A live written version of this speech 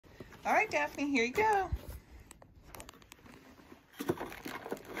All right, Daphne, here you go.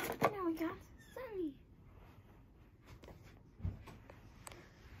 Now we got Sunny.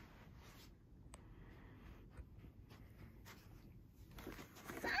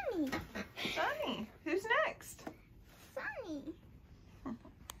 Sunny. Sunny, who's next? Sunny.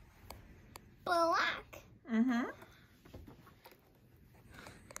 Black. Mm-hmm.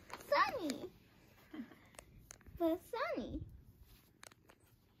 Sunny. The Sunny.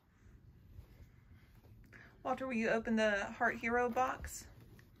 Walter, will you open the Heart Hero box?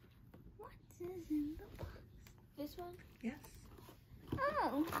 What is in the box? This one? Yes.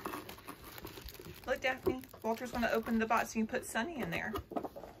 Oh. Look, Daphne, Walter's going to open the box so you can put Sunny in there.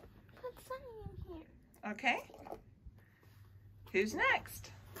 Put Sunny in here. Okay. Who's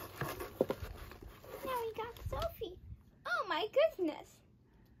next? Now we got Sophie. Oh my goodness.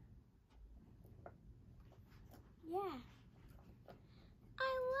 Yeah.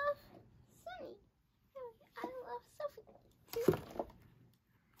 I love Sunny. I love Sophie too.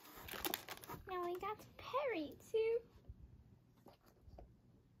 Now we got Perry too.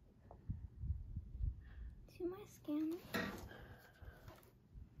 To my scanner.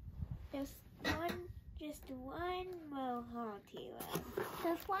 Just one more heart hero.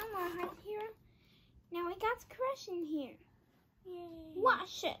 Just one more heart hero. Now we got Crush in here. Yay.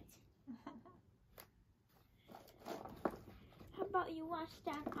 Wash it. How about you wash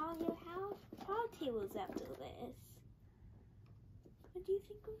down all your heart heroes after this? What do you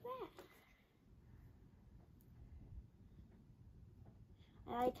think of that?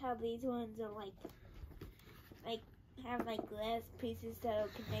 I like how these ones are like have like glass pieces that are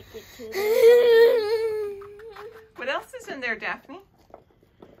connected to them. What else is in there, Daphne?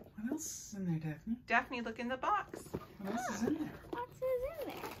 What else is in there, Daphne? Daphne, look in the box. What else is in there? What is in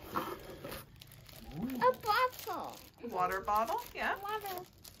there? Ooh. A bottle. Water bottle, yeah. Water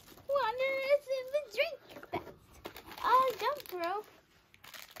is in the drink best. A jump rope.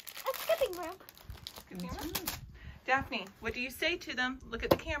 A skipping rope. Good That's camera. right. Daphne, what do you say to them? Look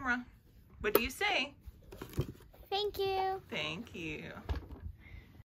at the camera. What do you say? Thank you. Thank you.